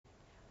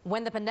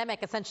When the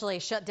pandemic essentially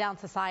shut down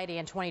society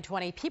in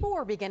 2020, people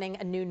were beginning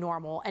a new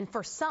normal. And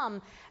for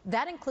some,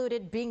 that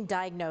included being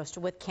diagnosed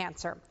with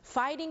cancer.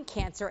 Fighting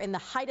cancer in the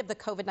height of the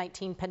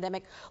COVID-19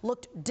 pandemic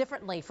looked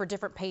differently for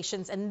different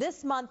patients. And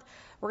this month,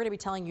 we're going to be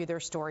telling you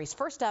their stories.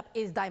 First up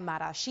is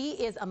Daymara. She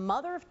is a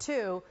mother of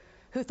two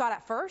who thought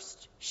at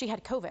first she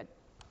had COVID.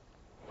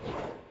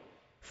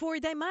 For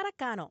Daymara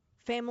Cano,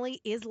 family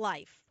is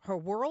life. Her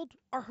world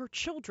are her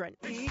children.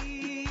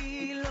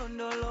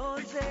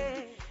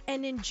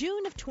 And in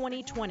June of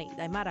 2020,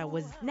 Daymara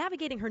was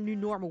navigating her new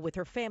normal with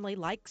her family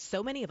like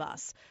so many of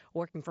us,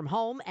 working from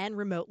home and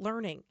remote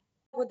learning.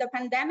 With the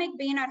pandemic,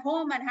 being at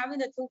home and having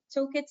the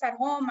two kids at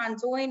home and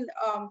doing,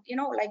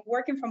 like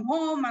working from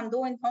home and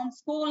doing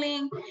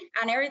homeschooling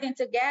and everything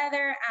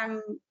together,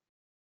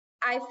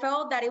 I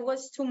felt that it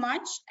was too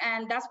much.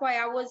 And that's why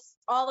I was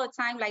all the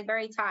time like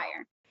very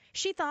tired.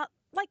 She thought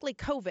likely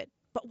COVID.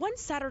 But one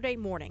Saturday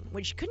morning,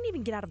 when she couldn't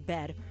even get out of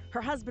bed,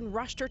 her husband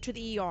rushed her to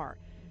the ER.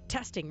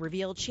 Testing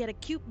revealed she had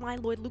acute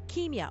myeloid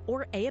leukemia,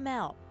 or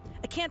AML,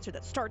 a cancer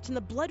that starts in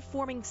the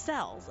blood-forming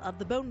cells of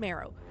the bone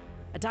marrow.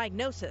 A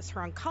diagnosis her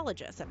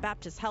oncologist at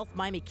Baptist Health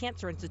Miami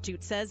Cancer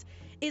Institute says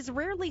is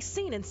rarely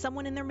seen in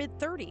someone in their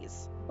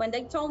mid-30s. When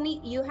they told me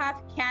you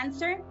have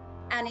cancer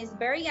and it's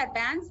very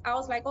advanced, I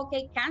was like,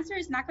 okay, cancer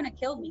is not going to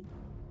kill me.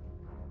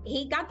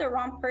 He got the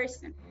wrong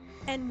person.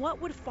 And what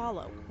would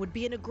follow would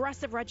be an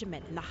aggressive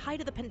regimen in the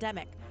height of the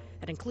pandemic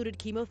that included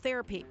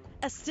chemotherapy,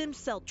 a stem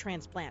cell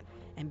transplant,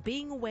 and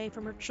being away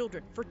from her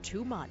children for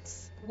 2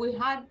 months. We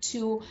had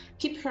to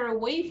keep her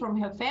away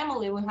from her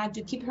family. We had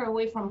to keep her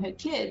away from her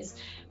kids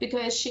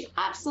because she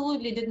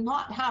absolutely did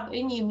not have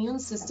any immune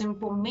system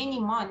for many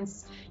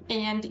months.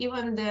 And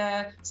even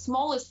the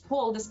smallest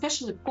cold,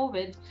 especially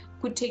COVID,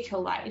 could take her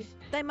life.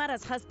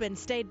 Daymara's husband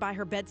stayed by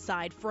her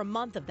bedside for a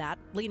month of that,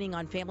 leaning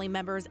on family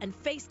members and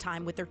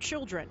FaceTime with their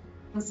children.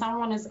 When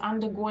someone is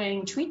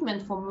undergoing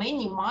treatment for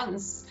many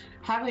months,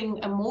 having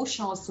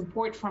emotional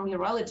support from your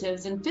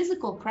relatives and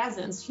physical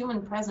presence,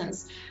 human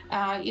presence,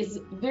 is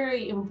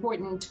very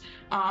important.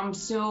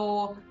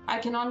 So I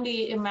can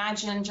only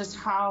imagine just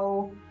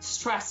how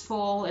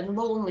stressful and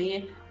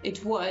lonely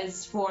it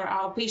was for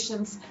our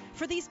patients.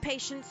 For these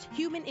patients,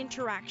 human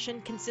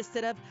interaction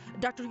consisted of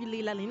Dr.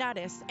 Lila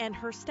Linares and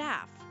her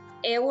staff.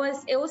 It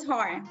was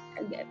hard.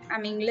 I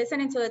mean,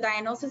 listening to the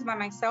diagnosis by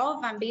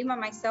myself and being by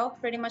myself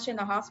pretty much in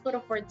the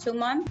hospital for 2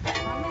 months.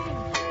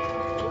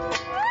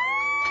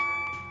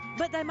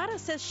 But Daymara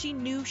says she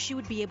knew she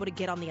would be able to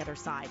get on the other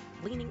side,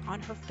 leaning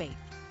on her faith.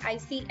 I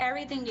see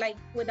everything like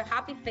with a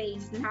happy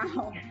face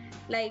now,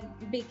 like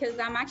because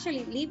I'm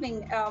actually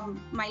living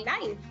my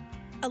life.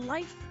 A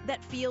life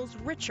that feels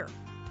richer,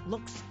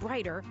 looks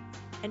brighter,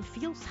 and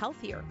feels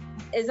healthier.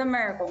 It's a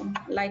miracle.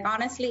 Like,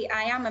 honestly,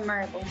 I am a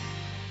miracle.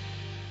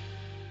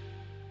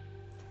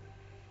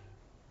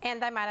 And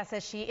Daymara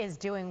says she is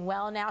doing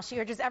well now. She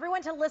urges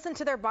everyone to listen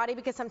to their body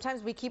because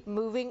sometimes we keep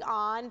moving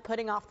on,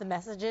 putting off the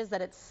messages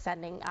that it's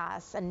sending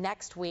us. And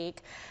next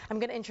week, I'm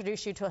going to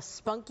introduce you to a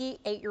spunky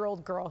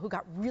 8-year-old girl who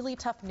got really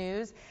tough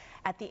news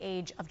at the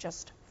age of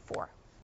just 4.